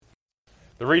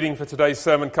The reading for today's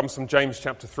sermon comes from James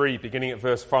chapter 3, beginning at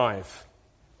verse 5.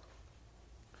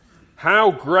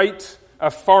 How great a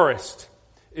forest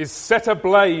is set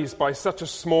ablaze by such a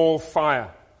small fire.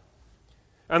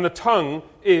 And the tongue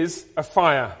is a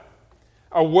fire,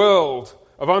 a world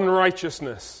of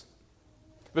unrighteousness.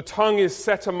 The tongue is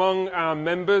set among our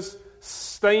members,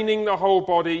 staining the whole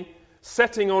body,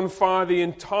 setting on fire the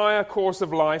entire course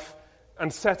of life,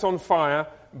 and set on fire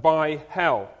by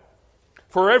hell.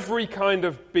 For every kind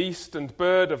of beast and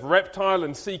bird, of reptile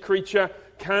and sea creature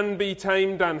can be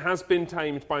tamed and has been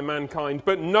tamed by mankind,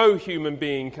 but no human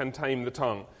being can tame the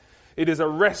tongue. It is a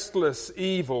restless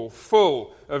evil,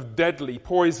 full of deadly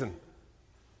poison.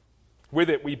 With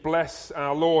it we bless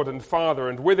our Lord and Father,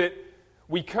 and with it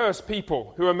we curse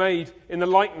people who are made in the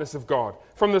likeness of God.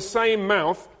 From the same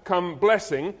mouth come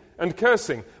blessing and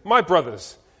cursing. My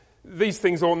brothers, these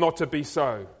things ought not to be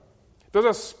so. Does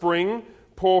a spring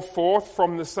pour forth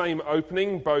from the same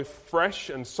opening both fresh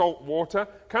and salt water?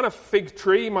 Can a fig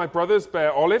tree, my brothers,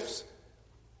 bear olives?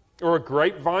 Or a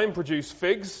grapevine produce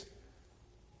figs?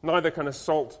 Neither can a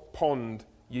salt pond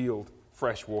yield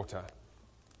fresh water.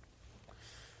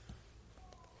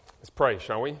 Let's pray,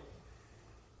 shall we?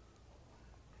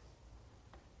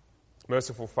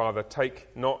 Merciful Father,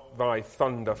 take not thy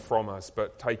thunder from us,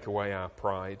 but take away our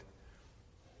pride.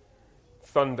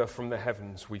 Thunder from the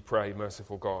heavens, we pray,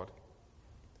 merciful God,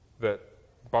 that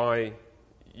by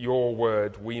your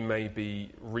word we may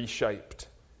be reshaped,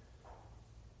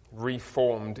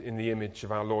 reformed in the image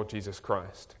of our Lord Jesus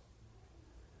Christ,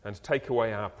 and take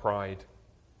away our pride,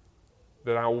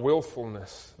 that our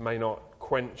willfulness may not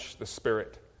quench the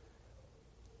Spirit,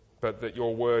 but that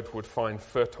your word would find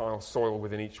fertile soil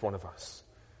within each one of us.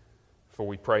 For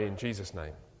we pray in Jesus'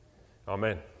 name.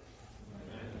 Amen.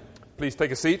 Please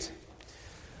take a seat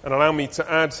and allow me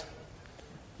to add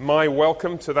my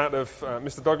welcome to that of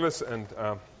Mr. Douglas and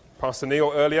Pastor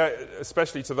Neil earlier,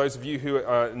 especially to those of you who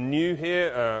are new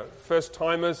here,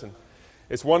 first-timers. And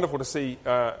it's wonderful to see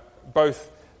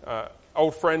both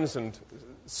old friends and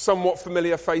somewhat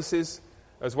familiar faces,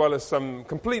 as well as some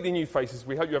completely new faces.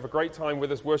 We hope you have a great time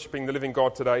with us worshiping the living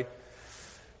God today.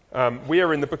 We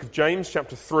are in the book of James,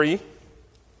 chapter 3,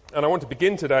 and I want to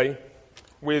begin today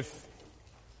with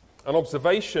an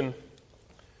observation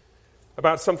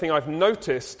about something I've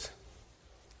noticed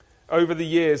over the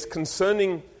years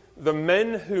concerning the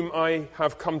men whom I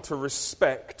have come to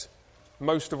respect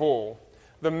most of all.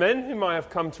 The men whom I have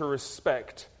come to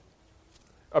respect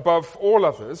above all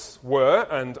others were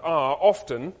and are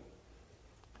often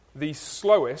the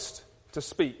slowest to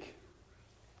speak,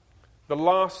 the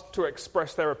last to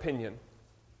express their opinion.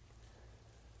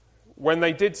 When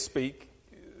they did speak,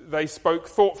 they spoke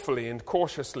thoughtfully and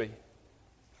cautiously.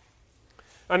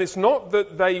 And it's not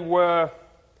that they were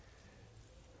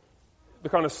the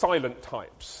kind of silent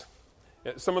types.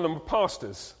 Some of them were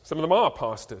pastors. Some of them are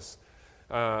pastors,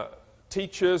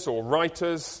 teachers or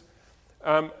writers.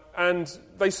 And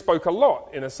they spoke a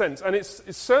lot, in a sense. And it's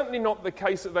certainly not the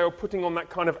case that they were putting on that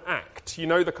kind of act. You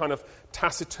know, the kind of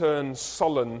taciturn,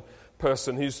 sullen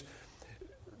person who's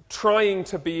trying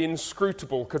to be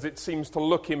inscrutable because it seems to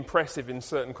look impressive in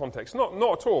certain contexts. Not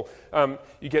at all.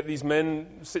 You get these men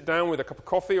sit down with a cup of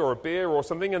coffee or a beer or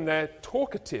something, and they're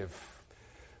talkative.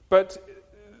 But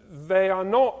they are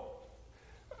not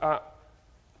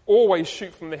always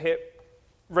shoot from the hip,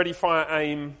 ready, fire,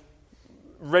 aim,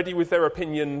 ready with their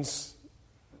opinions,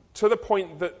 to the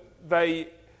point that they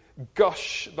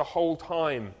gush the whole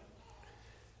time.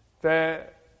 They're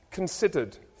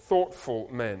considered, thoughtful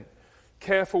men,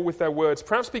 careful with their words,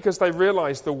 perhaps because they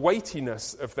realize the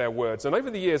weightiness of their words. And over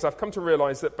the years, I've come to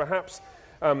realize that perhaps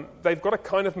they've got a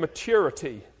kind of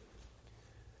maturity.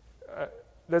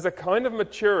 There's a kind of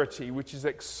maturity which is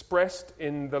expressed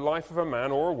in the life of a man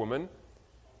or a woman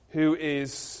who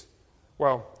is,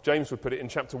 well, James would put it in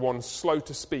chapter 1, slow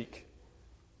to speak.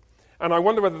 And I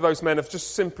wonder whether those men have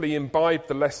just simply imbibed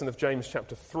the lesson of James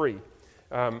chapter 3.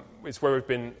 It's where we've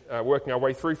been working our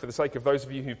way through. For the sake of those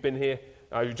of you who've been here,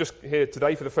 you're just here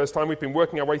today for the first time, we've been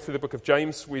working our way through the book of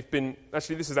James.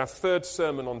 This is our third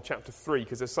sermon on chapter 3,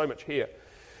 because there's so much here.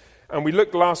 And we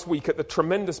looked last week at the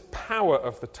tremendous power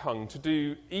of the tongue to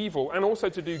do evil and also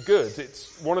to do good.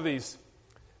 It's one of these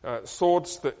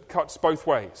swords that cuts both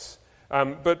ways.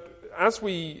 But as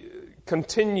we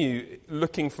continue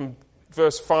looking from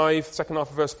verse 5, second half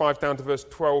of verse 5 down to verse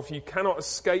 12, you cannot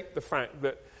escape the fact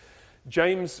that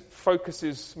James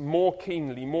focuses more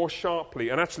keenly, more sharply,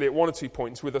 and actually at one or two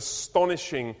points with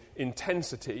astonishing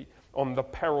intensity on the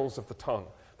perils of the tongue.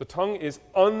 The tongue is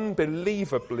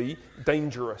unbelievably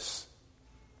dangerous.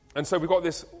 And so we've got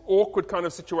this awkward kind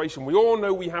of situation. We all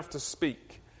know we have to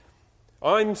speak.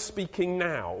 I'm speaking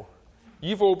now.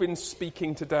 You've all been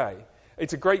speaking today.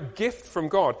 It's a great gift from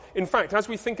God. In fact, as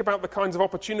we think about the kinds of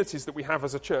opportunities that we have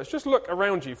as a church, just look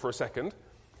around you for a second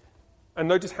and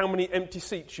notice how many empty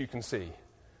seats you can see.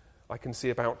 I can see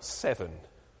about 7.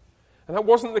 And that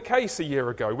wasn't the case a year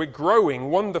ago. We're growing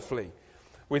wonderfully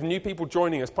with new people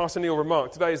joining us. Pastor Neil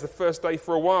remarked, today is the first day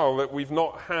for a while that we've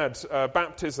not had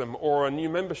baptism or a new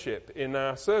membership in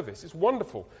our service. It's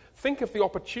wonderful. Think of the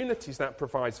opportunities that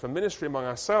provides for ministry among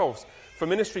ourselves, for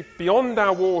ministry beyond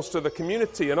our walls to the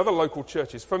community and other local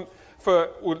churches.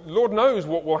 Lord knows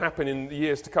what will happen in the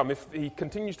years to come if he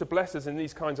continues to bless us in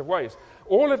these kinds of ways.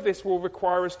 All of this will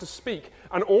require us to speak,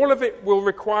 and all of it will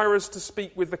require us to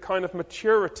speak with the kind of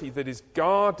maturity that is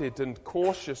guarded and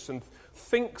cautious and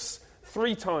thinks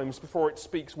 3 times before it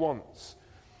speaks once.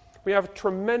 We have a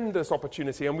tremendous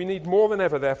opportunity, and we need more than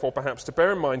ever, therefore, perhaps, to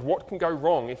bear in mind what can go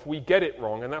wrong if we get it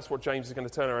wrong, and that's what James is going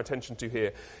to turn our attention to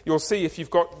here. You'll see, if you've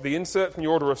got the insert from the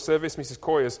order of service, Mrs.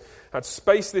 Coy has had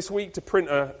space this week to print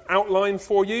an outline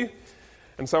for you,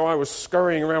 and so I was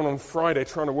scurrying around on Friday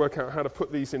trying to work out how to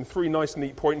put these in 3 nice,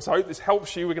 neat points. I hope this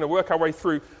helps you. We're going to work our way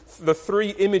through the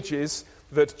 3 images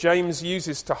that James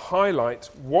uses to highlight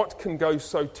what can go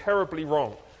so terribly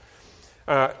wrong.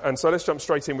 And so let's jump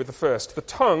straight in with the first. The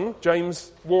tongue,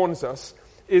 James warns us,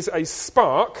 is a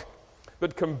spark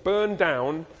that can burn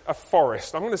down a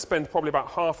forest. I'm going to spend probably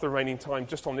about half the remaining time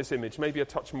just on this image, maybe a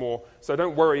touch more. So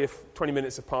don't worry if 20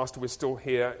 minutes have passed and we're still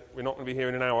here. We're not going to be here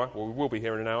in an hour. Well, we will be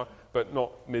here in an hour, but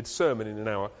not mid-sermon in an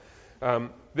hour.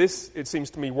 This, it seems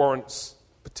to me, warrants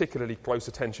particularly close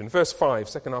attention. Verse 5,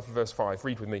 second half of verse 5.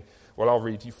 Read with me. Well, I'll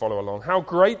read. You follow along. How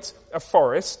great a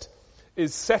forest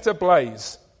is set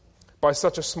ablaze by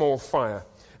such a small fire.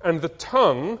 And the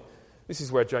tongue, this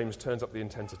is where James turns up the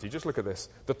intensity. Just look at this.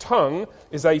 The tongue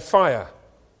is a fire,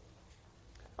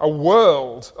 a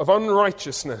world of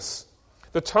unrighteousness.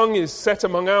 The tongue is set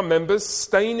among our members,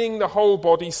 staining the whole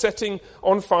body, setting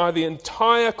on fire the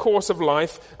entire course of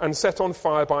life, and set on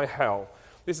fire by hell.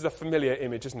 This is a familiar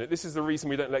image, isn't it? This is the reason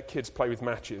we don't let kids play with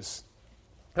matches.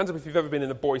 Hands up if you've ever been in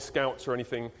the Boy Scouts or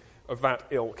anything of that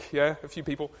ilk. Yeah, a few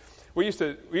people. We used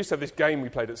to have this game we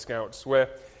played at Scouts where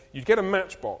you'd get a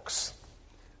matchbox.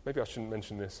 Maybe I shouldn't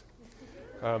mention this.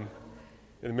 In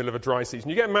the middle of a dry season.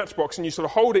 You get a matchbox and you sort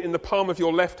of hold it in the palm of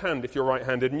your left hand if you're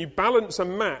right-handed, and you balance a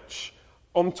match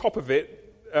on top of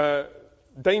it,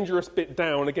 dangerous bit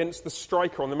down against the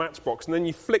striker on the matchbox, and then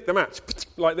you flick the match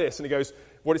like this, and it goes,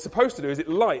 what it's supposed to do is it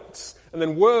lights and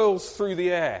then whirls through the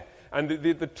air. And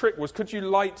the trick was, could you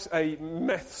light a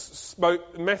meth-soaked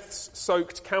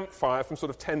campfire from sort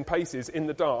of 10 paces in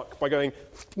the dark by going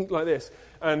like this?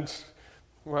 And,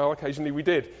 well, occasionally we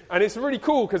did. And it's really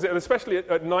cool, because especially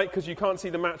at night, because you can't see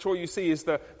the match, all you see is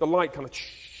the light kind of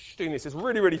doing this. It's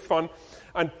really, really fun.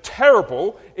 And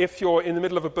terrible if you're in the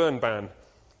middle of a burn ban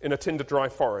in a tinder-dry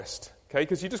forest, okay?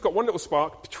 Because you just got one little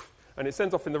spark, and it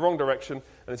sends off in the wrong direction,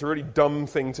 and it's a really dumb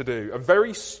thing to do. A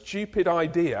very stupid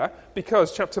idea,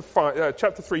 because chapter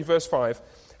 3, verse 5,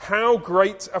 how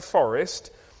great a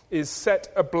forest is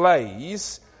set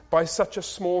ablaze by such a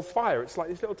small fire. It's like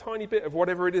this little tiny bit of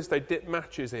whatever it is they dip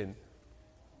matches in.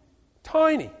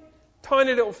 Tiny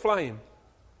little flame.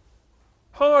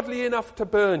 Hardly enough to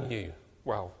burn you.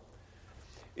 Well,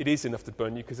 it is enough to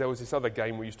burn you, because there was this other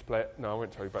game we used to play. No, I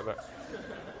won't tell you about that.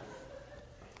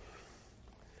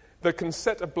 That can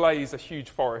set ablaze a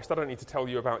huge forest. I don't need to tell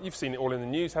you about. You've seen it all in the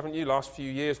news, haven't you? Last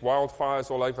few years,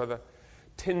 wildfires all over the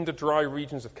tinder-dry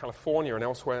regions of California and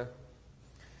elsewhere.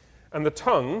 And the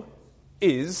tongue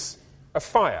is a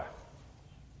fire.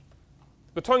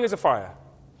 The tongue is a fire.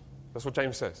 That's what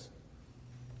James says.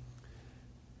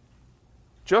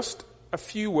 Just a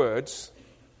few words,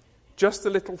 just a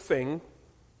little thing,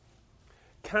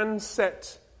 can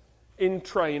set in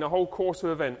train a whole course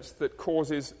of events that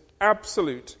causes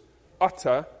absolute,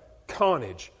 utter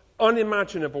carnage,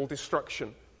 unimaginable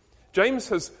destruction. James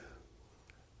has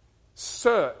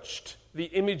searched the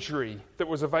imagery that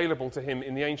was available to him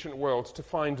in the ancient world to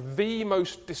find the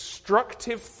most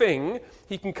destructive thing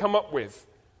he can come up with.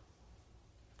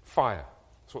 Fire.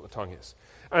 That's what the tongue is.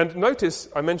 And notice,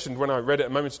 I mentioned when I read it a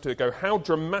moment or two ago, how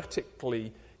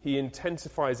dramatically he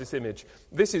intensifies this image.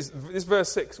 This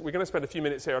verse 6. We're going to spend a few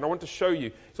minutes here, and I want to show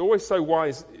you. It's always so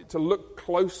wise to look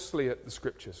closely at the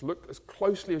Scriptures. Look as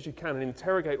closely as you can and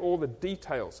interrogate all the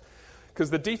details, because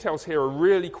the details here are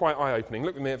really quite eye-opening.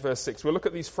 Look with me at verse 6. We'll look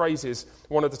at these phrases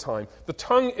one at a time. The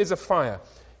tongue is a fire.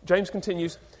 James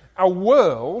continues, a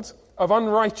world of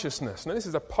unrighteousness. Now, this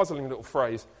is a puzzling little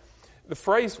phrase. The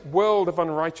phrase world of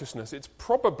unrighteousness, it's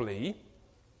probably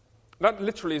That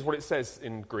literally is what it says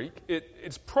in Greek.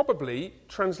 It's probably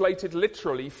translated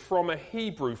literally from a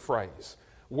Hebrew phrase,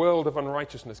 world of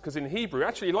unrighteousness. Because in Hebrew,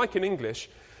 actually like in English,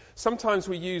 sometimes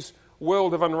we use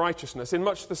world of unrighteousness in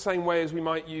much the same way as we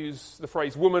might use the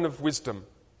phrase woman of wisdom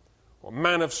or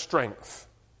man of strength.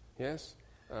 Yes?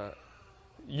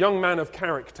 Young man of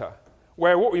character.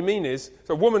 Where what we mean is,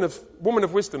 so woman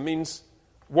of wisdom means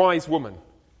wise woman.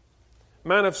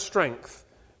 Man of strength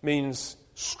means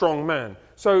strong man.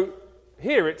 So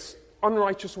here it's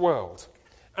unrighteous world.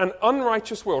 An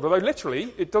unrighteous world, although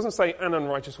literally it doesn't say an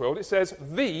unrighteous world, it says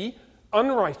the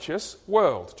unrighteous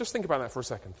world. Just think about that for a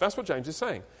second. That's what James is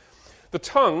saying. The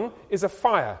tongue is a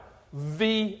fire.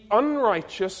 The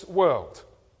unrighteous world.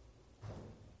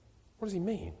 What does he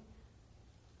mean?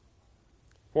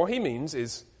 What he means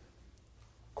is,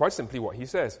 quite simply what he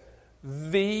says,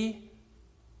 the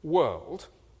world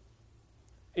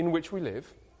in which we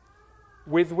live,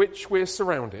 with which we're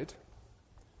surrounded,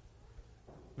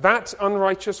 that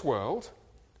unrighteous world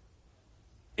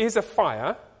is a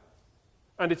fire,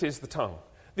 and it is the tongue.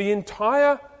 The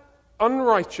entire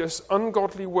unrighteous,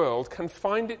 ungodly world can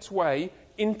find its way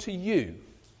into you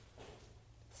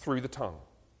through the tongue.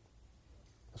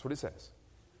 That's what it says.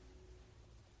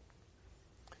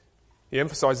 He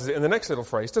emphasizes it in the next little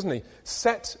phrase, doesn't he?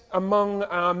 Set among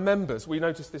our members. We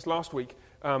noticed this last week.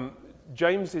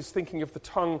 James is thinking of the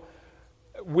tongue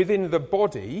within the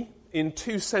body in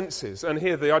two senses. And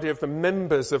here the idea of the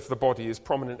members of the body is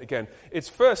prominent again. It's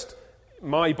first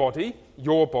my body,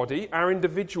 your body, our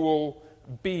individual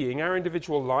being, our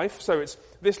individual life. So it's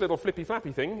this little flippy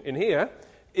flappy thing in here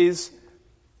is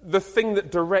the thing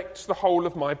that directs the whole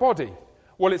of my body.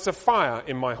 Well, it's a fire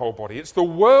in my whole body. It's the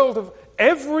world of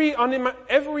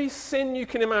every sin you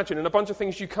can imagine and a bunch of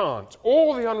things you can't.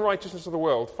 All the unrighteousness of the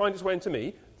world finds its way into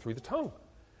me through the tongue.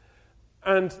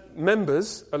 And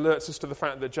members alerts us to the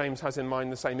fact that James has in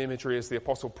mind the same imagery as the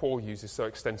Apostle Paul uses so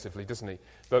extensively, doesn't he?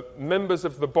 The members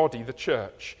of the body, the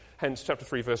church. Hence, chapter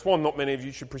 3, verse 1, not many of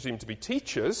you should presume to be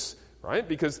teachers, right?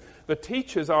 Because the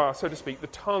teachers are, so to speak, the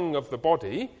tongue of the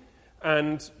body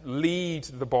and lead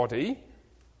the body,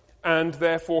 and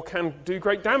therefore can do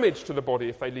great damage to the body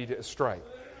if they lead it astray.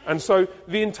 And so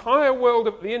the entire world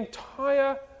of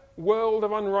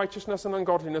unrighteousness and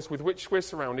ungodliness with which we're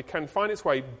surrounded can find its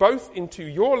way both into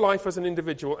your life as an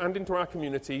individual and into our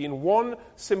community in one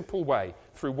simple way,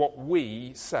 through what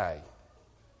we say.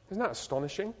 Isn't that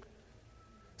astonishing?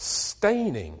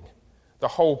 Staining the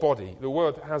whole body. The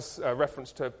word has a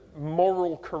reference to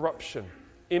moral corruption,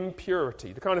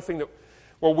 impurity, the kind of thing that,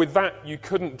 well, with that you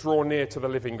couldn't draw near to the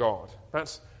living God.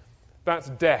 That's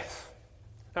death.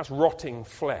 That's rotting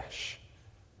flesh.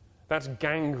 That's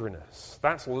gangrenous.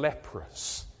 That's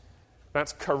leprous.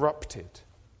 That's corrupted.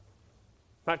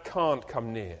 That can't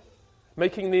come near.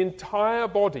 Making the entire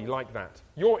body like that.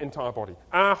 Your entire body.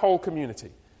 Our whole community.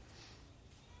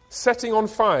 Setting on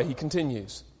fire, he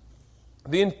continues.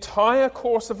 The entire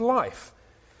course of life.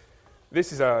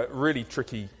 This is a really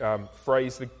tricky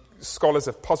phrase. The scholars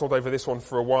have puzzled over this one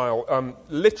for a while.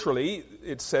 Literally,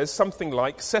 it says something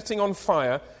like setting on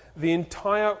fire the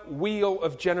entire wheel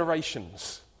of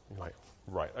generations. You're like,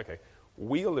 right, okay.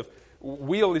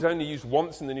 Wheel is only used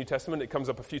once in the New Testament. It comes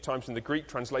up a few times in the Greek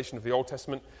translation of the Old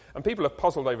Testament, and people have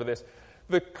puzzled over this.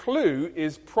 The clue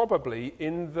is probably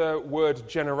in the word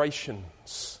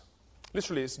generations.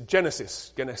 Literally, it's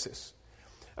Genesis.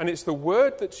 And it's the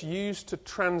word that's used to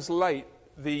translate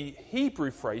the Hebrew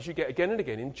phrase you get again and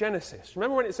again in Genesis.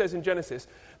 Remember when it says in Genesis,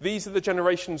 these are the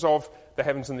generations of the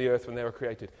heavens and the earth when they were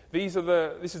created. This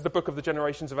is the book of the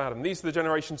generations of Adam. These are the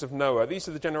generations of Noah. These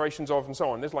are the generations of, and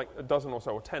so on. There's like a dozen or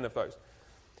so, or 10 of those.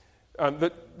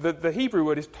 The Hebrew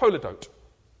word is toledot.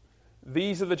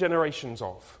 These are the generations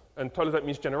of. And toledot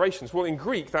means generations. Well, in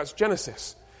Greek, that's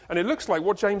Genesis. And it looks like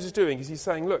what James is doing is he's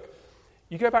saying, look,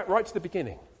 you go back right to the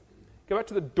beginning. Go back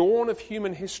to the dawn of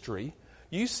human history.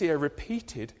 You see a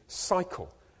repeated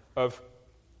cycle of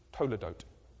toledot,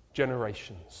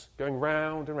 generations, going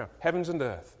round and round. Heavens and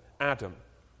earth, Adam,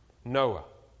 Noah,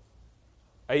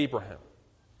 Abraham,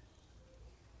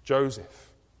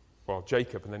 Joseph, well,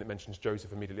 Jacob, and then it mentions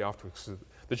Joseph immediately afterwards. So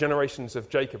the generations of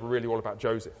Jacob are really all about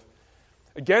Joseph.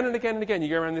 Again and again and again, you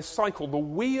go around this cycle, the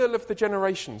wheel of the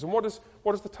generations. And what does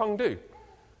the tongue do?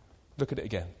 Look at it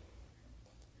again.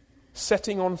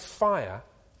 Setting on fire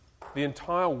the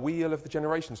entire wheel of the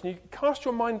generations. And you cast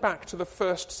your mind back to the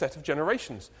first set of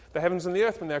generations, the heavens and the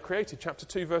earth when they were created, chapter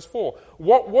 2, verse 4.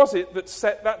 What was it that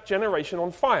set that generation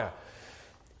on fire?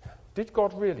 Did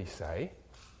God really say,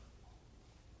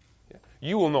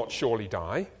 you will not surely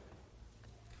die?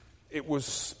 It was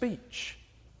speech.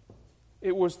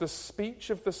 It was the speech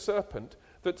of the serpent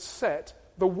that set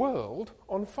the world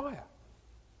on fire.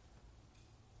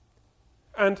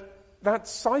 And that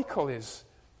cycle is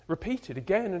repeated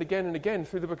again and again and again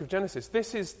through the book of Genesis.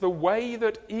 This is the way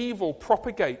that evil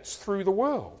propagates through the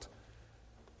world.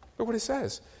 Look what it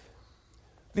says.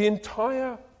 The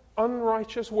entire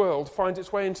unrighteous world finds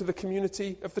its way into the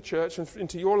community of the church and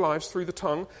into your lives through the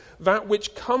tongue. That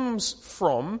which comes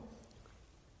from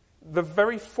the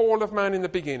very fall of man in the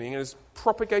beginning and has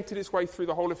propagated its way through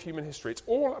the whole of human history. It's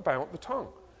all about the tongue.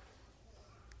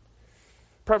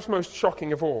 Perhaps most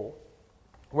shocking of all,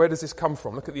 where does this come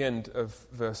from? Look at the end of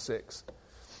verse 6.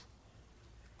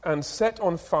 And set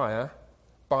on fire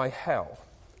by hell.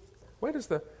 Where does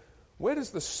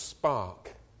the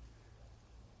spark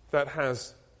that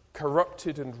has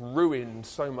corrupted and ruined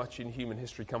so much in human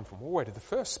history come from? Well, where did the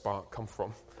first spark come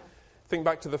from? Think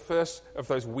back to the first of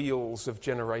those wheels of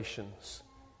generations.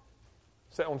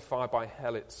 Set on fire by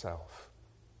hell itself.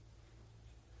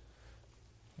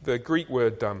 The Greek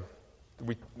word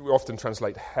we often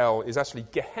translate hell is actually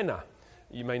Gehenna.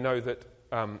 You may know that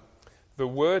the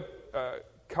word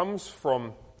comes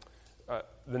from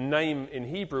the name in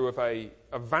Hebrew of a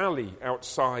valley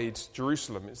outside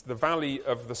Jerusalem. It's the valley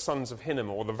of the sons of Hinnom,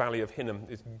 or the valley of Hinnom.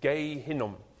 It's Gay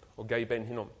Hinnom, or Gay Ben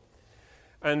Hinnom.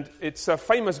 And it's a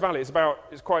famous valley.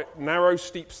 It's quite narrow,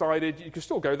 steep-sided. You can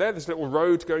still go there. There's a little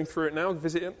road going through it now.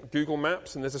 Visit it, Google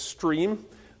Maps, and there's a stream,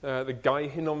 the Gay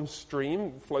Hinnom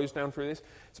stream, flows down through this.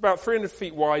 It's about 300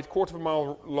 feet wide, quarter of a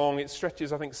mile long. It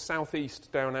stretches, I think,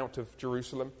 southeast down out of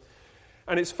Jerusalem.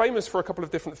 And it's famous for a couple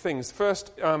of different things.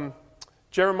 First,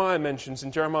 Jeremiah mentions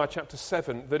in Jeremiah chapter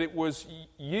 7 that it was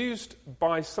used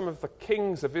by some of the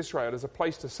kings of Israel as a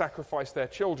place to sacrifice their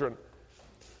children,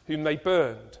 whom they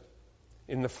burned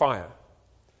in the fire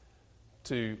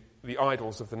to the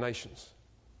idols of the nations.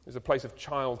 It was a place of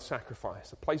child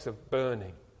sacrifice, a place of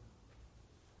burning.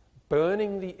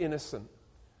 Burning the innocent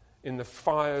in the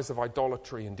fires of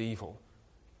idolatry and evil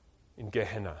in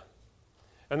Gehenna.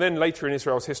 And then later in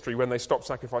Israel's history, when they stopped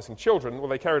sacrificing children, well,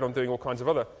 they carried on doing all kinds of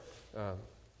other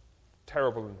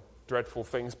terrible and dreadful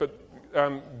things.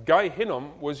 But Gay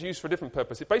Hinnom was used for a different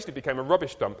purpose. It basically became a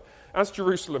rubbish dump. As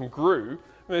Jerusalem grew,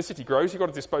 when the city grows, you've got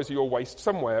to dispose of your waste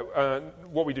somewhere.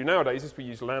 What we do nowadays is we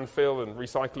use landfill and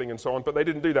recycling and so on, but they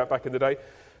didn't do that back in the day.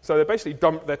 So they basically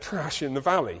dumped their trash in the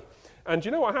valley. And do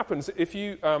you know what happens if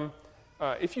you dump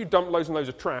loads and loads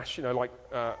of trash, like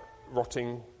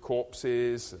rotting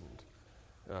corpses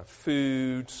and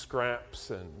food scraps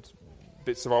and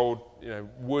bits of old,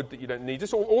 wood that you don't need,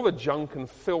 just all the junk and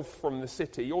filth from the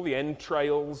city, all the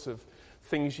entrails of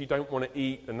things you don't want to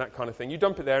eat and that kind of thing. You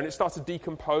dump it there and it starts to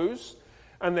decompose,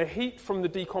 and the heat from the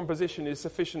decomposition is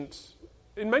sufficient,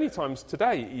 in many times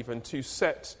today even, to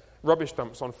set rubbish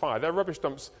dumps on fire. There are rubbish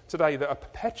dumps today that are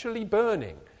perpetually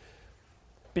burning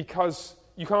because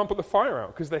you can't put the fire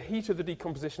out, because the heat of the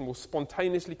decomposition will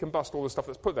spontaneously combust all the stuff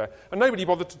that's put there. And nobody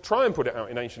bothered to try and put it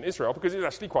out in ancient Israel because it's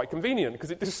actually quite convenient,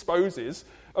 because it disposes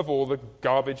of all the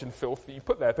garbage and filth that you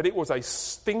put there. But it was a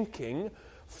stinking,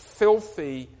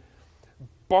 filthy,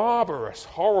 barbarous,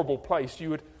 horrible place.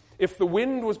 If the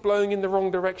wind was blowing in the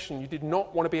wrong direction, you did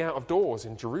not want to be out of doors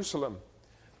in Jerusalem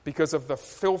because of the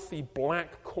filthy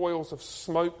black coils of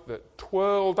smoke that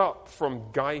twirled up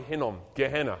from Gay Hinnom,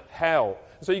 Gehenna, hell.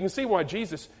 So you can see why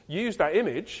Jesus used that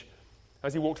image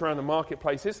as he walked around the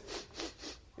marketplaces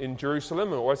in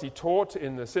Jerusalem, or as he taught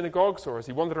in the synagogues, or as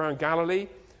he wandered around Galilee.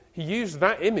 He used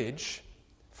that image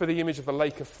for the image of the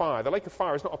lake of fire. The lake of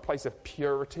fire is not a place of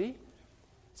purity.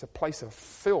 It's a place of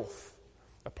filth,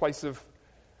 a place of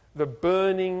the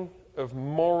burning of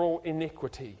moral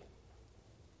iniquity.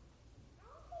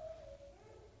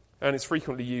 And it's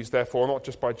frequently used, therefore, not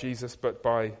just by Jesus, but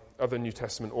by other New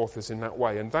Testament authors in that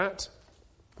way. And that,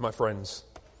 my friends,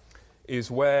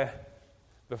 is where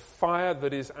the fire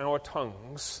that is our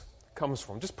tongues comes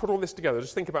from. Just put all this together.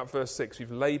 Just think about verse 6.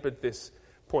 We've laboured this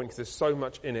point because there's so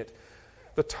much in it.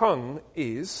 The tongue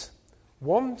is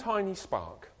one tiny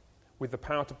spark with the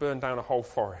power to burn down a whole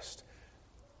forest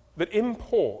that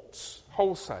imports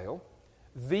wholesale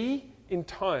the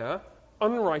entire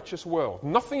unrighteous world.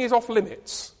 Nothing is off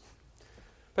limits.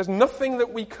 There's nothing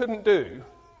that we couldn't do.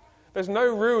 There's no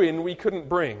ruin we couldn't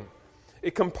bring.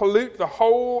 It can pollute the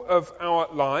whole of our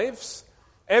lives,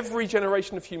 every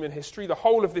generation of human history, the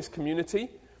whole of this community.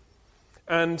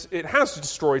 And it has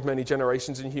destroyed many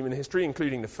generations in human history,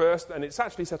 including the first, and it's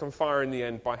actually set on fire in the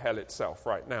end by hell itself.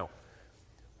 Right now,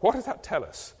 what does that tell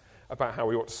us about how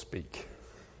we ought to speak?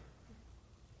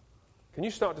 Can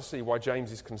you start to see why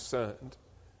James is concerned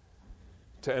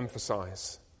to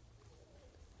emphasize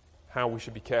how we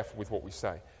should be careful with what we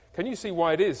say? Can you see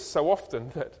why it is so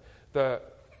often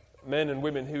that men and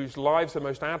women whose lives are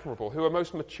most admirable, who are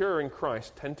most mature in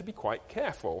Christ, tend to be quite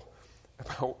careful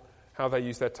about how they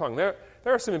use their tongue. There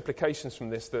are some implications from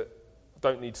this that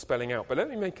don't need spelling out, but let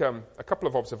me make a couple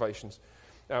of observations.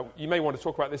 You may want to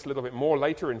talk about this a little bit more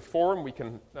later in forum. We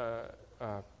can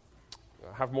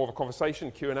have more of a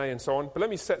conversation, Q&A and so on, but let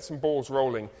me set some balls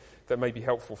rolling that may be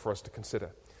helpful for us to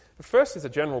consider. The first is a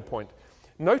general point.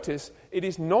 Notice, it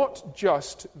is not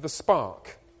just the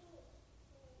spark.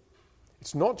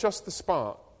 It's not just the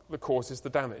spark that causes the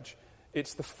damage.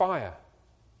 It's the fire.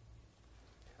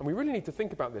 And we really need to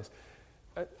think about this.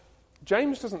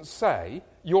 James doesn't say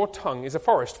your tongue is a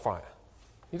forest fire.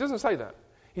 He doesn't say that.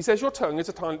 He says your tongue is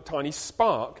a tiny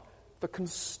spark that can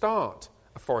start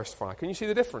a forest fire. Can you see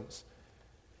the difference?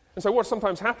 And so what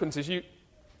sometimes happens is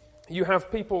you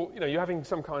have people, you're having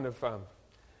some kind of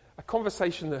a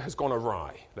conversation that has gone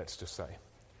awry, let's just say.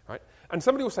 Right? And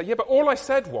somebody will say, yeah, but all I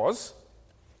said was,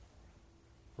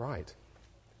 right.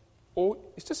 Or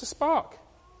it's just a spark.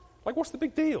 Like, what's the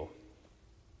big deal?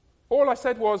 All I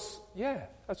said was, yeah,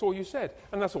 that's all you said.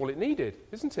 And that's all it needed,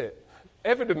 isn't it?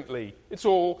 Evidently, it's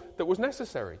all that was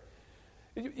necessary.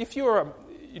 If you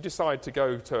decide to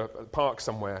go to a park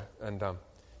somewhere and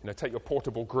take your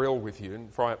portable grill with you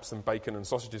and fry up some bacon and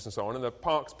sausages and so on, and the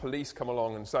park's police come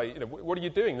along and say, what are you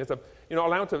doing? You're not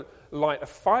allowed to light a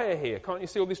fire here. Can't you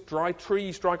see all this dry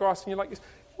trees, dry grass? And you're like,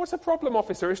 what's the problem,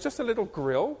 officer? It's just a little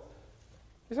grill.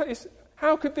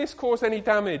 How could this cause any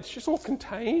damage? It's all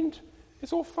contained.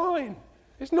 It's all fine.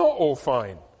 It's not all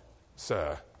fine,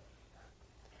 sir.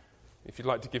 If you'd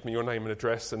like to give me your name and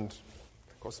address, and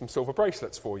I've got some silver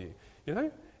bracelets for you.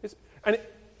 And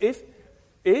if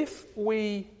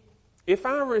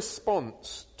our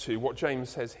response to what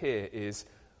James says here is,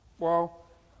 well,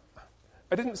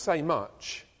 I didn't say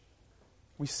much,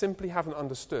 we simply haven't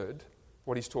understood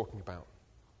what he's talking about.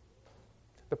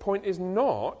 The point is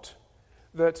not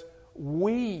that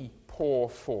we pour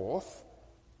forth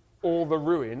all the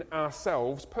ruin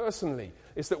ourselves personally.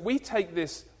 It's that we take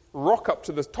this rock up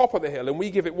to the top of the hill and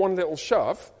we give it one little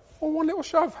shove. Well, one little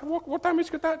shove, what damage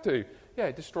could that do?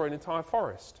 Yeah, destroy an entire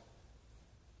forest.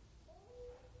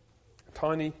 A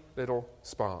tiny little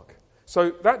spark.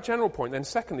 So that general point, then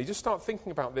secondly, just start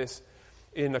thinking about this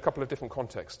in a couple of different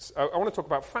contexts. I want to talk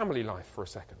about family life for a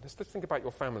second. Let's think about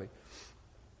your family.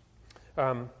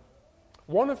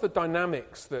 One of the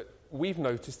dynamics that we've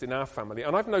noticed in our family,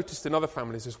 and I've noticed in other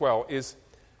families as well, is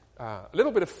a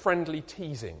little bit of friendly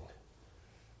teasing,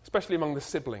 especially among the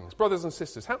siblings, brothers and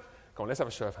sisters. Come on, let's have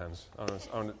a show of hands. I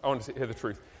want to hear the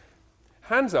truth.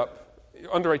 Hands up,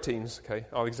 under 18s, okay,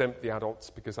 I'll exempt the adults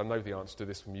because I know the answer to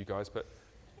this from you guys, but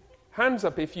hands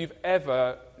up if you've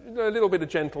ever, a little bit of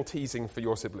gentle teasing for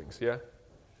your siblings, yeah?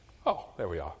 Oh, there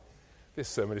we are. This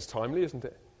sermon is timely, isn't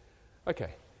it?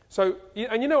 Okay. So,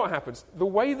 and you know what happens? The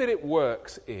way that it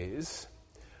works is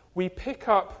we pick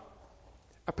up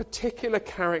a particular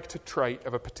character trait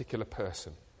of a particular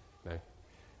person. No.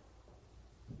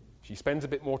 She spends a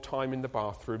bit more time in the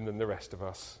bathroom than the rest of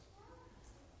us.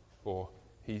 Or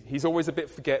he's always a bit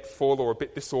forgetful or a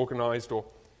bit disorganized, or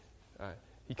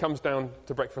he comes down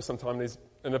to breakfast sometimes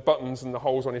and the buttons and the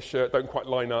holes on his shirt don't quite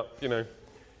line up,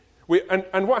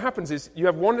 And what happens is you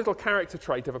have one little character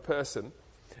trait of a person,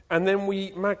 and then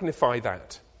we magnify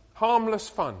that. Harmless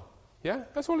fun. Yeah?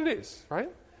 That's all it is, right?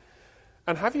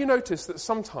 And have you noticed that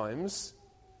sometimes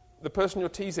the person you're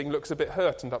teasing looks a bit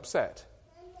hurt and upset?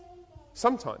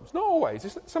 Sometimes. Not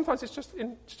always. Sometimes it's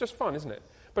just fun, isn't it?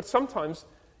 But sometimes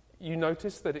you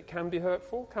notice that it can be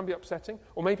hurtful, can be upsetting,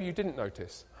 or maybe you didn't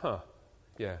notice.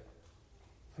 Yeah.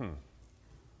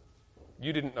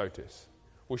 You didn't notice.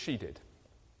 Well, she did.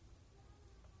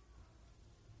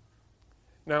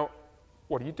 Now,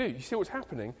 what do? You see what's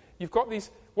happening? You've got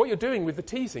these... What you're doing with the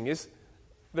teasing is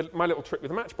my little trick with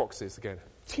the matchboxes again.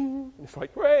 Ching! It's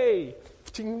like, hey!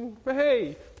 Ching!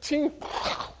 Hey! Ching!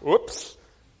 Whoops!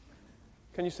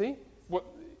 Can you see?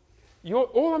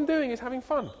 All I'm doing is having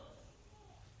fun.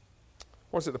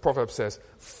 What is it the proverb says?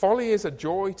 Folly is a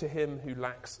joy to him who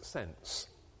lacks sense.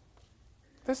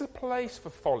 There's a place for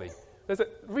folly.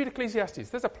 Read Ecclesiastes.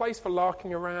 There's a place for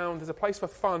larking around. There's a place for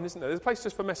fun, isn't there? There's a place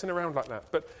just for messing around like that.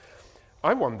 But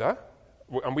I wonder,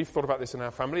 and we've thought about this in our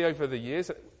family over the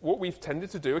years, what we've tended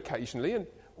to do occasionally, and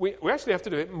we actually have to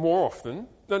do it more often,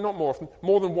 no, not more often,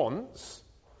 more than once,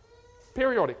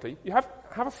 periodically. You have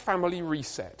a family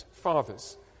reset.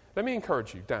 Fathers, let me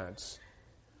encourage you, dads,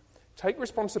 take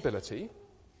responsibility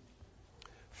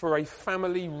for a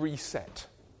family reset.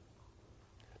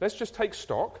 Let's just take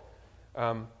stock.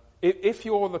 If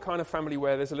you're the kind of family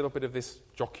where there's a little bit of this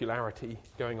jocularity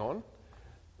going on,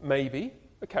 maybe,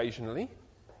 occasionally,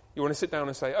 you want to sit down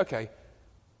and say, okay,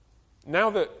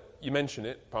 now that you mention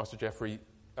it, Pastor Jeffrey,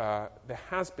 there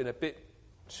has been a bit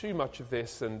too much of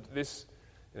this, and this,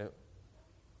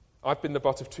 I've been the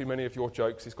butt of too many of your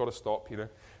jokes. It's got to stop,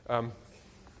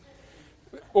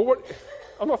 Or what?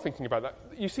 I'm not thinking about that.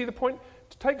 You see the point?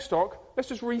 To take stock, let's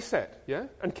just reset, yeah?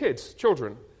 And kids,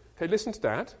 children, okay, listen to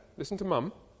Dad, listen to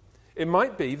Mum. It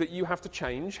might be that you have to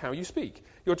change how you speak.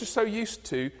 You're just so used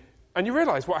to, and you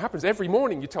realise what happens every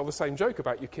morning. You tell the same joke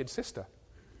about your kid's sister.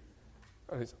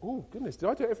 And it's, oh, goodness, did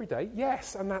I do it every day?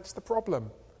 Yes, and that's the problem.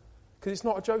 Because it's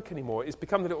not a joke anymore. It's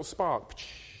become the little spark.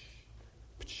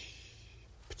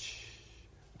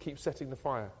 Keep setting the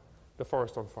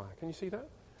forest on fire. Can you see that?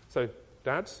 So,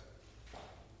 dads,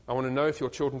 I want to know if your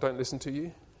children don't listen to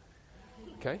you.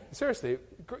 Okay? Seriously,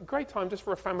 great time just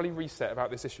for a family reset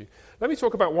about this issue. Let me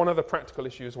talk about one other practical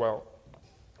issue as well.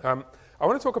 I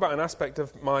want to talk about an aspect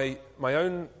of my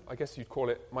own, I guess you'd call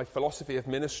it, my philosophy of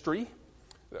ministry,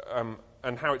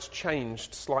 and how it's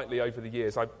changed slightly over the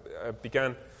years. I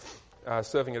began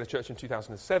serving at a church in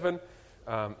 2007,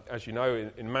 as you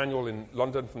know, in Manuel in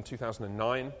London from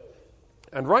 2009.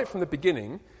 And right from the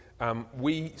beginning,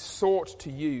 we sought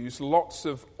to use lots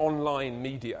of online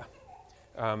media.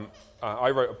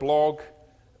 I wrote a blog.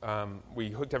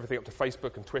 We hooked everything up to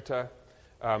Facebook and Twitter.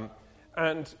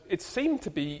 And it seemed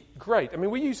to be great. I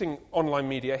mean, we're using online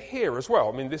media here as well.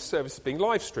 I mean, this service is being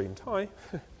live streamed. Hi.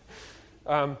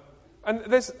 And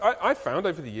I've found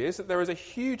over the years that there is a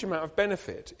huge amount of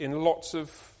benefit in lots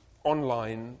of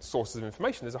online sources of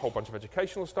information. There's a whole bunch of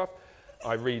educational stuff.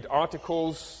 I read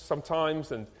articles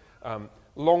sometimes and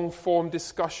long-form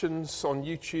discussions on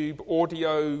YouTube,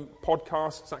 audio,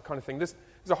 podcasts, that kind of thing. There's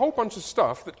a whole bunch of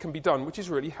stuff that can be done which is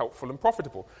really helpful and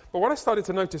profitable. But what I started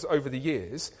to notice over the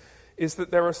years is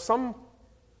that there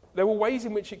were ways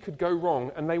in which it could go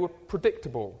wrong, and they were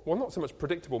predictable. Well, not so much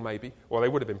predictable maybe. Well, they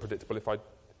would have been predictable if I'd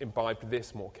imbibed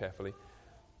this more carefully.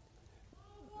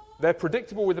 They're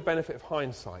predictable with the benefit of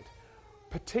hindsight,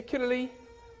 particularly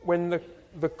when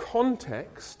the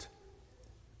context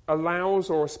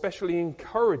allows or especially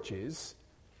encourages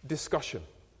discussion.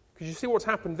 Because you see what's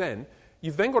happened then?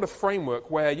 You've then got a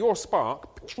framework where your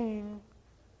spark can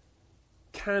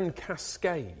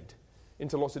cascade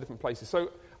into lots of different places.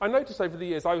 So I noticed over the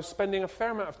years I was spending a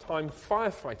fair amount of time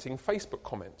firefighting Facebook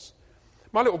comments.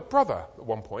 My little brother, at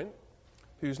one point,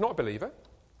 who's not a believer,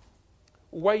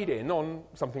 weighed in on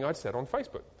something I'd said on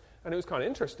Facebook. And it was kind of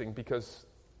interesting because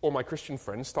all my Christian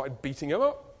friends started beating him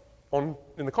up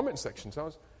in the comment section. So I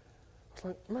was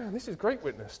like, man, this is great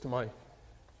witness to my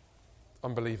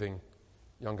unbelieving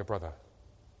younger brother.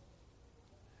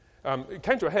 It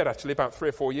came to a head, actually, about 3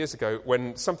 or 4 years ago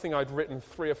when something I'd written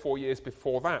 3 or 4 years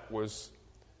before that was,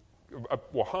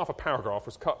 half a paragraph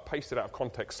was cut, pasted out of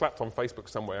context, slapped on Facebook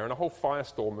somewhere, and a whole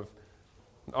firestorm of,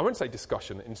 I wouldn't say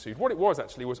discussion ensued. What it was,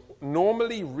 actually, was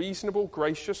normally reasonable,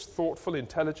 gracious, thoughtful,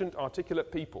 intelligent,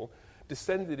 articulate people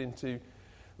descended into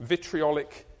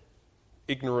vitriolic,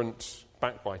 ignorant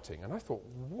backbiting. And I thought,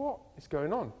 what is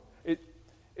going on?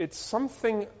 It's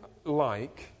something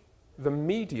like the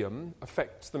medium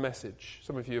affects the message.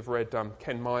 Some of you have read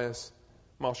Ken Myers,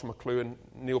 Marshall McLuhan,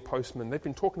 Neil Postman. They've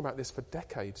been talking about this for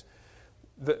decades.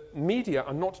 That media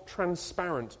are not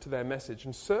transparent to their message,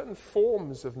 and certain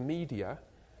forms of media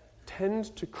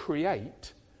tend to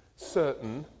create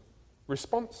certain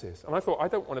responses. And I thought, I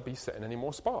don't want to be setting any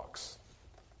more sparks.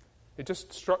 It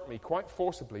just struck me quite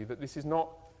forcibly that this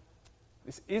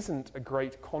isn't a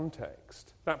great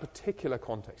context. That particular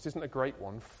context isn't a great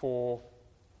one for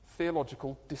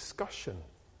theological discussion.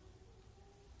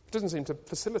 It doesn't seem to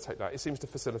facilitate that. It seems to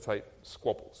facilitate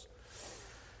squabbles.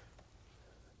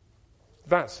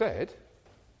 That said,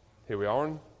 here we are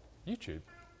on YouTube,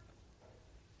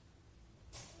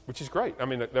 which is great. I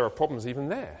mean, there are problems even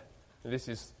there.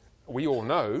 We all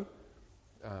know,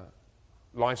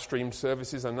 live stream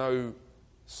services are no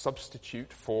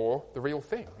substitute for the real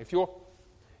thing. If you're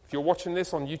watching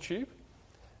this on YouTube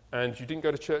and you didn't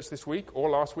go to church this week or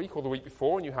last week or the week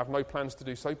before and you have no plans to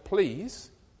do so,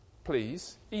 please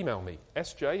email me,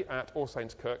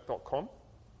 sj@allsaintskirk.com,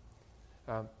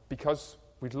 because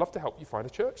we'd love to help you find a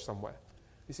church somewhere.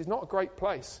 This is not a great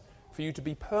place for you to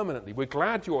be permanently. We're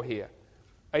glad you're here,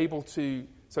 able to,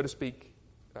 so to speak,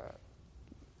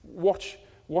 watch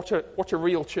a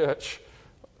real church,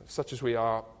 such as we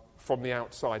are, from the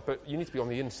outside, but you need to be on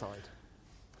the inside.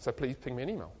 So please ping me an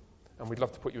email, and we'd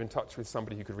love to put you in touch with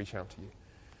somebody who could reach out to you.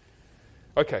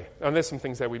 Okay, and there's some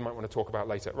things there we might want to talk about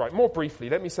later. Right, more briefly,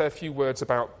 let me say a few words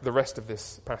about the rest of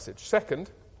this passage.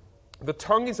 Second, the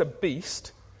tongue is a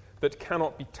beast that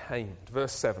cannot be tamed.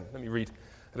 Verse 7. Let me read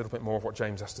a little bit more of what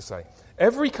James has to say.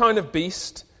 Every kind of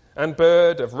beast and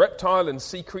bird, of reptile and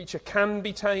sea creature can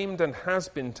be tamed and has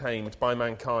been tamed by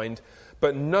mankind,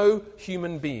 but no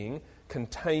human being can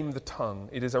tame the tongue.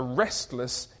 It is a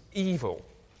restless evil,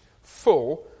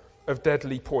 full of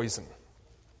deadly poison.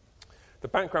 The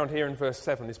background here in verse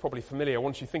 7 is probably familiar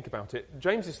once you think about it.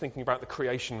 James is thinking about the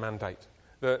creation mandate,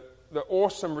 the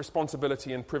awesome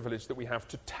responsibility and privilege that we have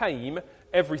to tame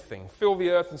everything, fill the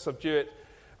earth and subdue it,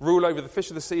 rule over the fish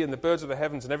of the sea and the birds of the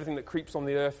heavens and everything that creeps on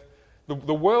the earth.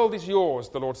 The world is yours,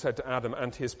 the Lord said to Adam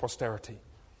and his posterity,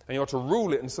 and you are to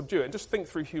rule it and subdue it. And just think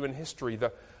through human history,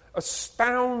 the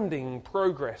astounding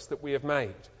progress that we have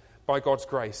made by God's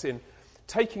grace in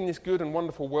taking this good and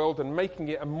wonderful world and making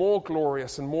it a more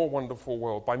glorious and more wonderful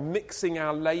world by mixing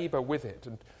our labour with it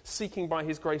and seeking by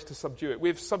his grace to subdue it.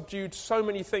 We've subdued so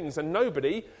many things, and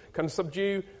nobody can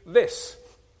subdue this.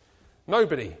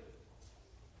 Nobody.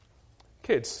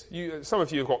 Kids, some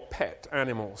of you have got pet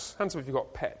animals. Hands up if you've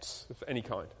got pets of any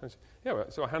kind. Yeah, well,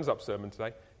 it's a hands up sermon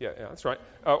today. Yeah, that's right.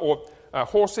 Or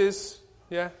horses,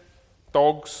 yeah,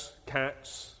 dogs,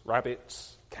 cats,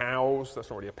 rabbits, cows. That's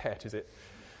not really a pet, is it?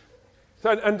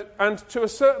 So, and to a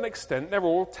certain extent, they're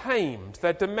all tamed.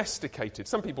 They're domesticated.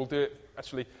 Some people do it,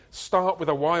 actually start with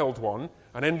a wild one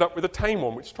and end up with a tame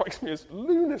one, which strikes me as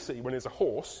lunacy when it's a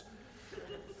horse.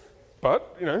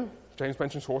 But, James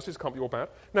mentions horses, can't be all bad.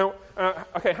 Now,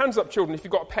 okay, hands up, children, if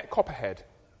you've got a pet copperhead.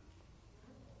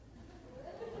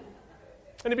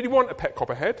 Anybody want a pet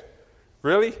copperhead?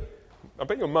 Really? I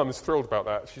bet your mum is thrilled about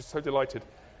that. She's so delighted.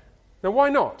 Now, why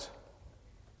not?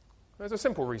 There's a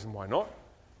simple reason why not.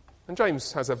 And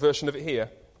James has a version of it here.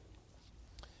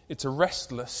 It's a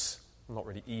restless, not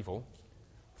really evil,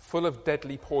 full of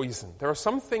deadly poison. There are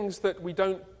some things that we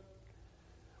don't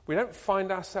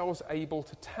find ourselves able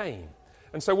to tame.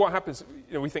 And so what happens,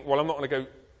 we think, well, I'm not going to go,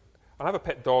 I'll have a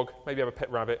pet dog, maybe have a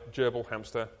pet rabbit, gerbil,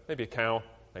 hamster, maybe a cow,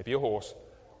 maybe a horse,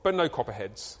 but no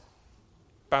copperheads.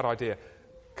 Bad idea.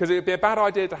 Because it would be a bad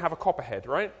idea to have a copperhead,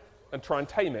 right? And try and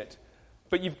tame it.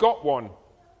 But you've got one.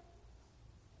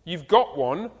 You've got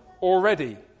one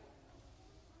already.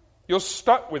 You're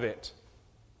stuck with it.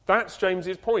 That's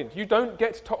James's point. You don't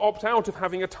get to opt out of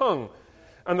having a tongue.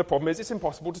 And the problem is it's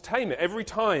impossible to tame it. Every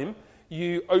time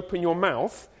you open your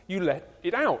mouth, you let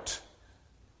it out.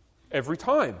 Every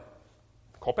time.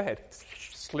 Copperhead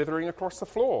slithering across the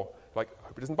floor. Like, I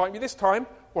hope it doesn't bite me this time.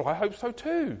 Well, I hope so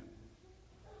too.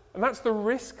 And that's the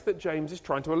risk that James is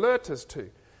trying to alert us to.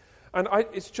 And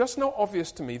it's just not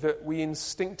obvious to me that we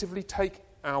instinctively take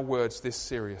our words this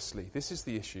seriously. This is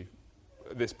the issue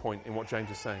at this point in what James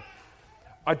is saying.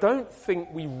 I don't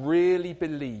think we really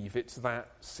believe it's that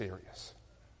serious.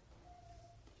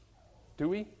 Do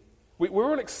we?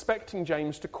 We're all expecting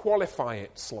James to qualify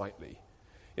it slightly.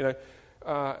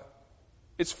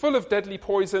 It's full of deadly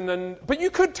poison, but you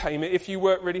could tame it if you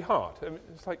work really hard. I mean,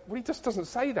 it's like, well, he just doesn't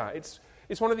say that.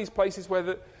 It's one of these places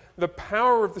where the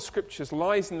power of the Scriptures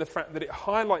lies in the fact that it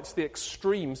highlights the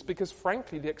extremes, because,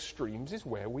 frankly, the extremes is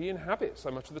where we inhabit so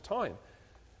much of the time.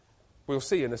 We'll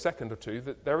see in a second or two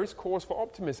that there is cause for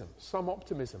optimism, some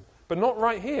optimism, but not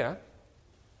right here.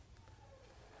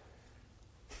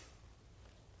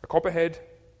 A copperhead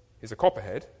is a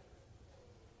copperhead,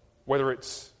 whether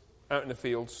it's out in the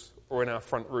fields or in our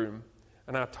front room,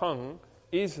 and our tongue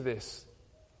is this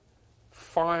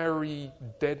fiery,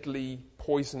 deadly,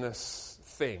 poisonous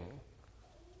thing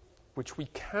which we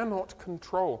cannot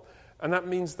control. And that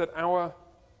means that our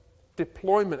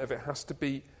deployment of it has to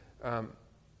be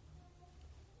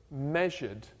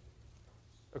measured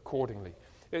accordingly.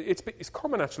 It's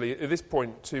common, actually, at this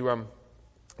point to,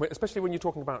 especially when you're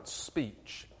talking about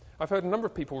speech. I've heard a number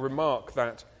of people remark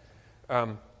that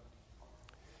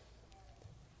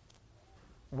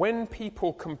when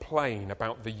people complain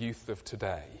about the youth of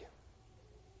today,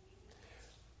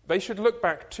 they should look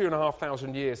back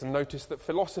 2,500 years and notice that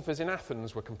philosophers in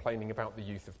Athens were complaining about the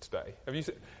youth of today. Have you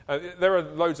seen, there are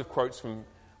loads of quotes from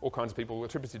all kinds of people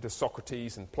attributed to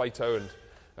Socrates and Plato and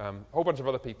a whole bunch of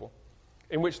other people,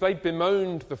 in which they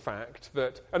bemoaned the fact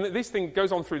that, and this thing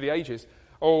goes on through the ages,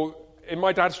 in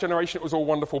my dad's generation it was all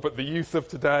wonderful, but the youth of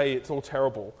today, it's all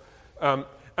terrible. And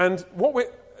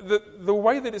the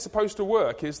way that it's supposed to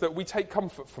work is that we take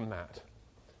comfort from that,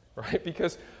 right?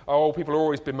 Because, people are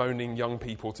always bemoaning young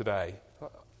people today.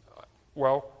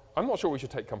 Well, I'm not sure we should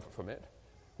take comfort from it.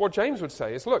 What James would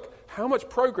say is, look, how much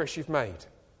progress you've made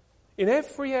in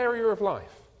every area of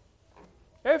life.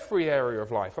 Every area of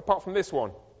life, apart from this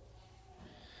one.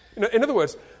 In other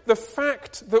words, the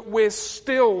fact that we're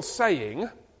still saying,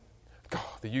 God,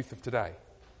 the youth of today.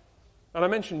 And I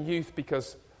mention youth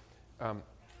because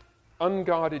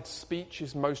unguarded speech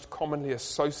is most commonly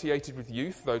associated with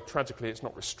youth, though tragically it's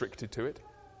not restricted to it.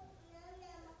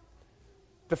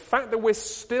 the fact that we're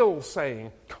still saying,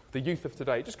 the youth of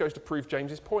today, just goes to prove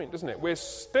James's point, doesn't it? We're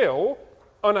still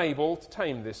unable to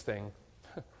tame this thing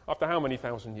after how many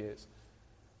thousand years?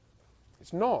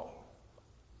 It's not,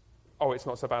 oh, it's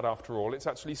not so bad after all. It's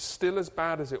actually still as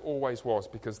bad as it always was,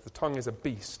 because the tongue is a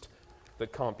beast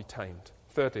that can't be tamed.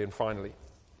 Thirdly and finally,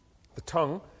 the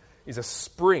tongue is a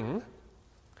spring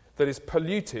that is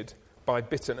polluted by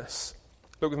bitterness.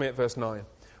 Look with me at verse 9.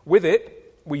 With it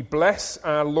we bless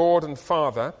our Lord and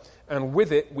Father, and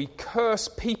with it we curse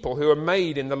people who are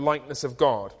made in the likeness of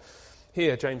God.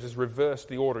 Here, James has reversed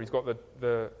the order. He's got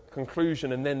the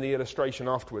conclusion and then the illustration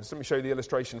afterwards. Let me show you the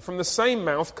illustration. From the same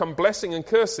mouth come blessing and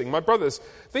cursing. My brothers,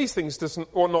 these things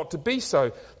ought not to be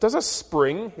so. Does a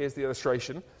spring, here's the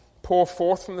illustration, pour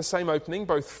forth from the same opening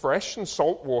both fresh and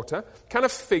salt water? Can a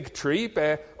fig tree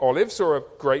bear olives, or a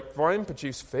grapevine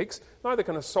produce figs? Neither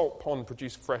can a salt pond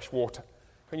produce fresh water.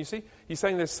 Can you see? He's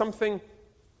saying there's something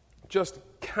just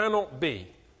cannot be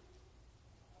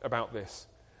about this.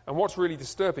 And what's really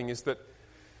disturbing is that,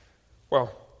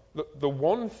 well, the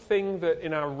one thing that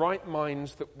in our right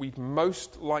minds that we'd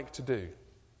most like to do,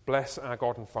 bless our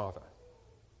God and Father,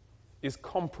 is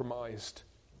compromised,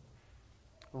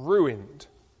 ruined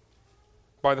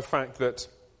by the fact that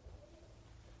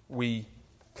we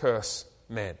curse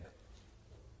men.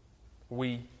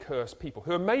 We curse people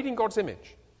who are made in God's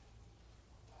image.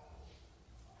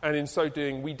 And in so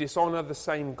doing, we dishonour the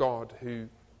same God who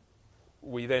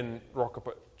we then rock up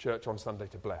at church on Sunday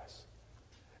to bless.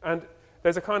 And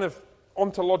there's a kind of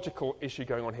ontological issue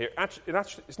going on here.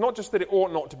 It's not just that it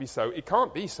ought not to be so, it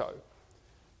can't be so.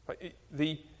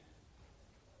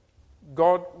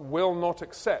 God will not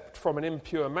accept from an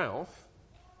impure mouth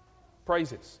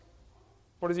praises.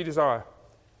 What does he desire?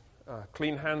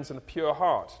 Clean hands and a pure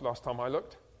heart, last time I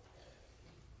looked.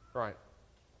 Right.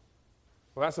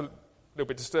 Well, that's a little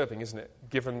bit disturbing, isn't it,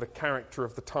 given the character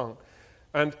of the tongue.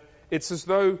 And it's as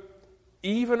though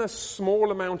even a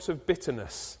small amount of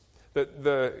bitterness, that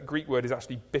the Greek word is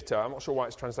actually bitter. I'm not sure why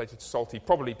it's translated salty,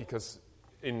 probably because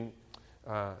in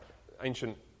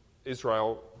ancient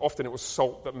Israel, often it was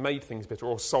salt that made things bitter,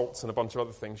 or salts and a bunch of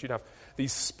other things. You'd have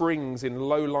these springs in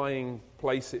low-lying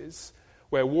places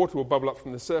where water would bubble up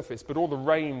from the surface, but all the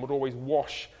rain would always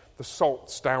wash the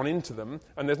salts down into them,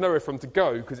 and there's nowhere for them to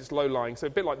go because it's low-lying. So a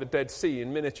bit like the Dead Sea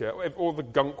in miniature, all the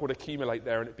gunk would accumulate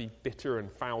there and it'd be bitter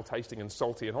and foul-tasting and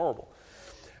salty and horrible.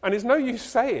 And it's no use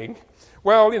saying,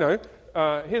 well,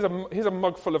 here's a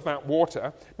mug full of that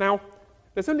water. Now,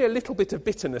 there's only a little bit of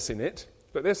bitterness in it,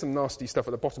 but there's some nasty stuff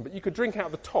at the bottom, but you could drink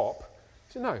out the top.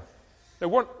 So no.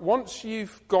 Now, once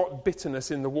you've got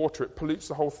bitterness in the water, it pollutes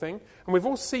the whole thing. And we've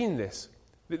all seen this.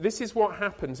 This is what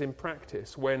happens in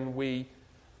practice when we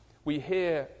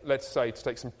hear, let's say, to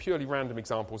take some purely random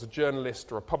examples, a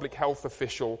journalist or a public health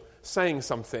official saying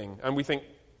something, and we think,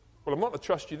 well, I'm not to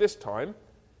trust you this time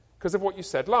because of what you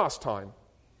said last time.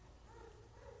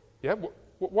 Yeah,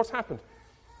 what's happened?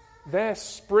 Their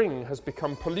spring has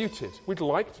become polluted. We'd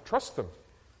like to trust them.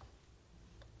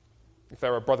 If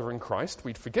they're a brother in Christ,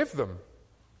 we'd forgive them.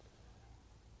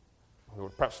 We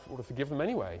would perhaps ought to forgive them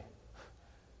anyway.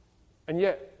 And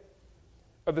yet,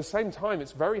 at the same time,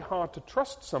 it's very hard to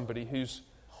trust somebody whose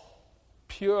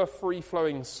pure,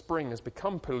 free-flowing spring has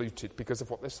become polluted because of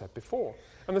what they said before.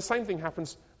 And the same thing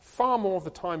happens far more of the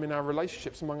time in our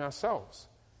relationships among ourselves.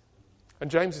 And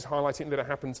James is highlighting that it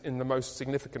happens in the most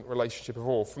significant relationship of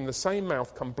all. From the same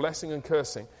mouth come blessing and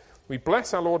cursing. We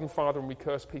bless our Lord and Father and we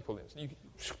curse people.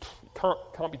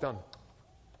 Can't be done.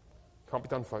 Can't be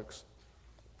done, folks.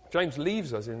 James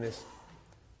leaves us in this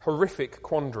horrific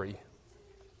quandary.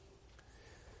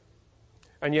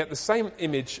 And yet the same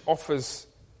image offers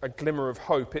a glimmer of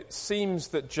hope. It seems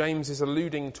that James is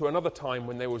alluding to another time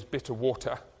when there was bitter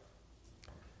water.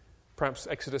 Perhaps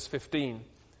Exodus 15,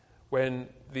 when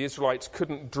the Israelites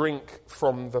couldn't drink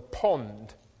from the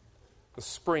pond, the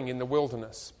spring in the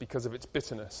wilderness, because of its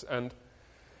bitterness. And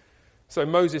so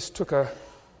Moses took a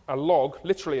log,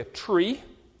 literally a tree,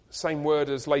 same word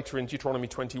as later in Deuteronomy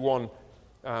 21,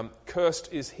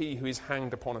 cursed is he who is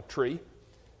hanged upon a tree.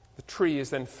 The tree is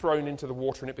then thrown into the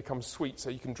water and it becomes sweet so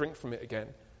you can drink from it again.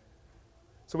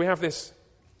 So we have this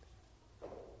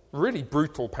really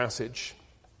brutal passage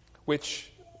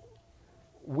which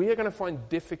we are going to find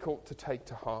difficult to take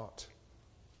to heart.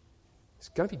 It's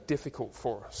going to be difficult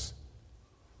for us.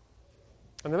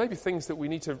 And there may be things that we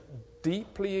need to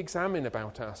deeply examine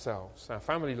about ourselves, our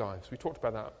family lives. We talked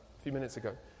about that a few minutes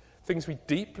ago. Things we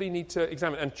deeply need to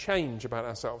examine and change about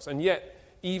ourselves. And yet,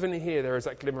 even here, there is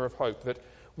that glimmer of hope that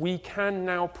we can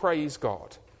now praise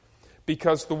God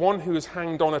because the one who is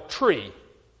hanged on a tree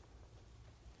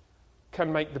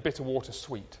can make the bitter water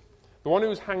sweet. the one who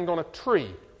was hanged on a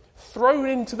tree, thrown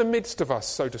into the midst of us,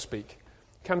 so to speak,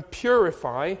 can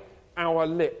purify our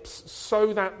lips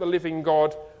so that the living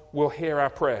God will hear our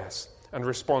prayers and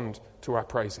respond to our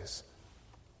praises.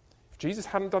 If Jesus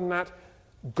hadn't done that,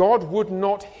 God would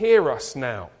not hear us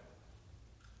now.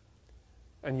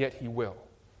 And yet he will,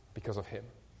 because of him.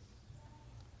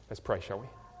 Let's pray, shall we?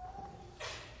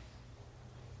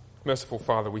 Merciful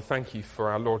Father, we thank you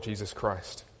for our Lord Jesus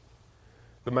Christ,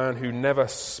 the man who never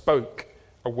spoke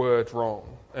a word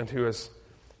wrong and who has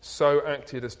so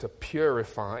acted as to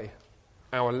purify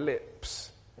our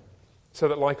lips so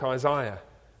that, like Isaiah,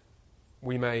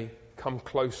 we may come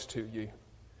close to you.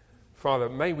 Father,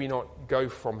 may we not go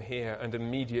from here and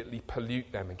immediately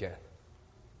pollute them again.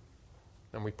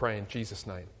 And we pray in Jesus'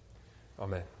 name.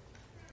 Amen.